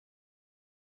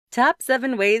Top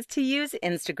 7 ways to use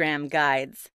Instagram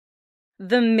guides.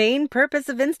 The main purpose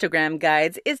of Instagram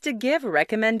guides is to give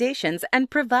recommendations and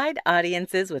provide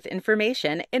audiences with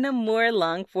information in a more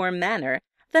long-form manner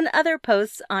than other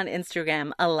posts on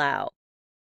Instagram allow.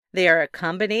 They are a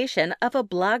combination of a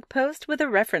blog post with a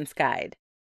reference guide.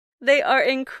 They are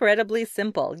incredibly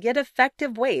simple yet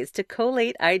effective ways to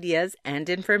collate ideas and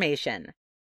information.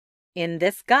 In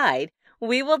this guide,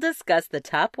 we will discuss the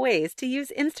top ways to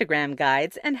use Instagram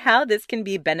guides and how this can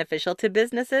be beneficial to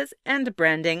businesses and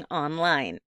branding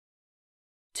online.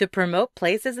 To promote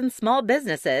places and small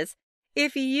businesses,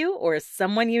 if you or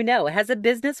someone you know has a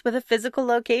business with a physical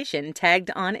location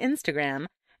tagged on Instagram,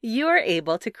 you are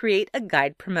able to create a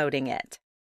guide promoting it.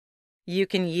 You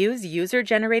can use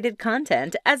user-generated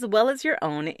content as well as your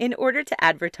own in order to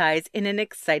advertise in an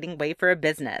exciting way for a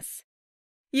business.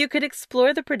 You could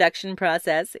explore the production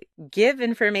process, give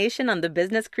information on the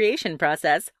business creation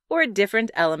process, or different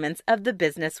elements of the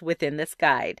business within this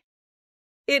guide.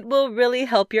 It will really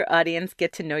help your audience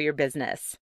get to know your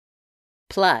business.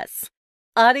 Plus,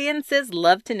 audiences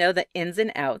love to know the ins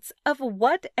and outs of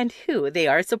what and who they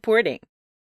are supporting.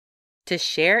 To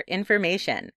share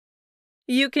information,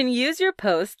 you can use your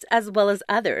posts as well as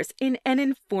others in an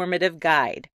informative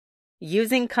guide.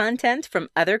 Using content from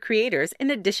other creators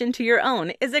in addition to your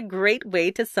own is a great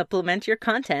way to supplement your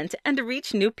content and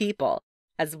reach new people,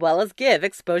 as well as give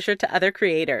exposure to other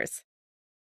creators.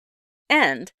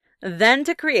 And then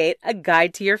to create a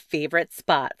guide to your favorite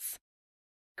spots.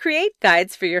 Create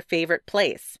guides for your favorite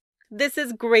place. This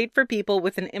is great for people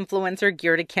with an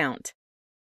influencer-geared account.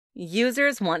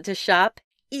 Users want to shop,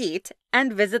 eat,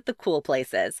 and visit the cool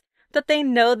places that they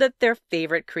know that their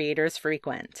favorite creators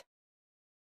frequent.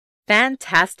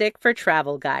 Fantastic for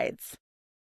travel guides.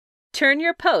 Turn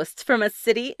your posts from a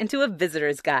city into a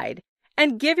visitor's guide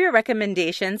and give your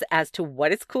recommendations as to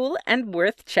what is cool and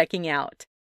worth checking out.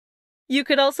 You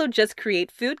could also just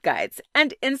create food guides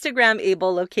and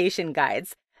Instagram-able location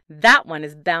guides. That one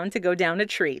is bound to go down a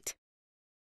treat.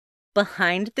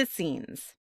 Behind the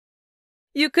scenes.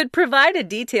 You could provide a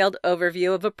detailed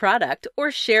overview of a product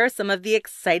or share some of the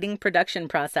exciting production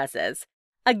processes.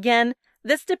 Again,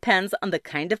 this depends on the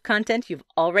kind of content you've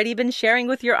already been sharing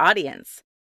with your audience.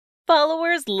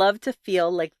 Followers love to feel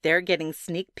like they're getting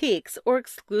sneak peeks or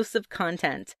exclusive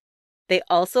content. They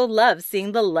also love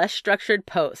seeing the less structured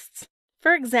posts.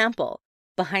 For example,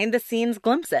 behind-the-scenes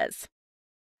glimpses.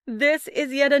 This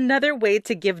is yet another way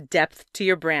to give depth to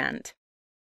your brand.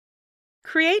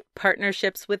 Create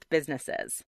partnerships with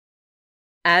businesses.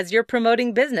 As you're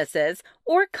promoting businesses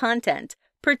or content,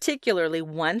 particularly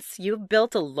once you've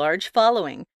built a large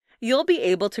following, you'll be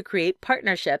able to create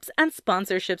partnerships and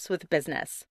sponsorships with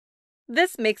business.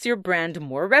 This makes your brand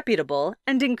more reputable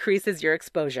and increases your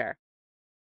exposure.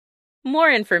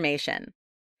 More information.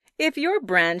 If your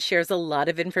brand shares a lot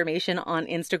of information on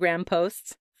Instagram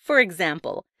posts, for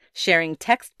example, sharing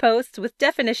text posts with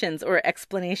definitions or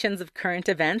explanations of current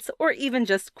events or even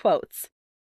just quotes,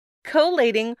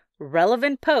 collating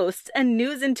relevant posts and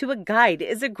news into a guide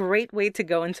is a great way to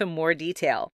go into more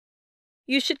detail.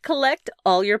 You should collect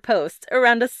all your posts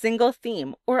around a single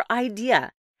theme or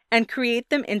idea and create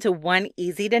them into one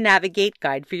easy-to-navigate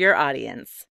guide for your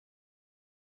audience.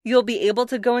 You'll be able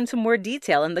to go into more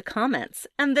detail in the comments,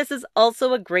 and this is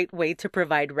also a great way to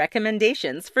provide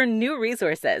recommendations for new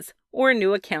resources or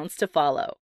new accounts to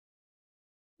follow.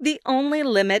 The only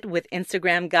limit with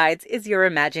Instagram guides is your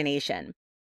imagination.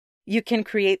 You can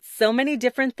create so many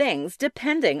different things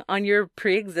depending on your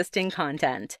pre-existing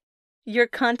content, your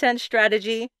content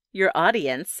strategy, your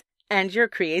audience, and your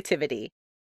creativity.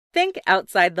 Think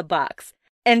outside the box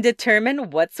and determine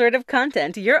what sort of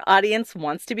content your audience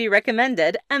wants to be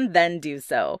recommended and then do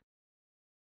so.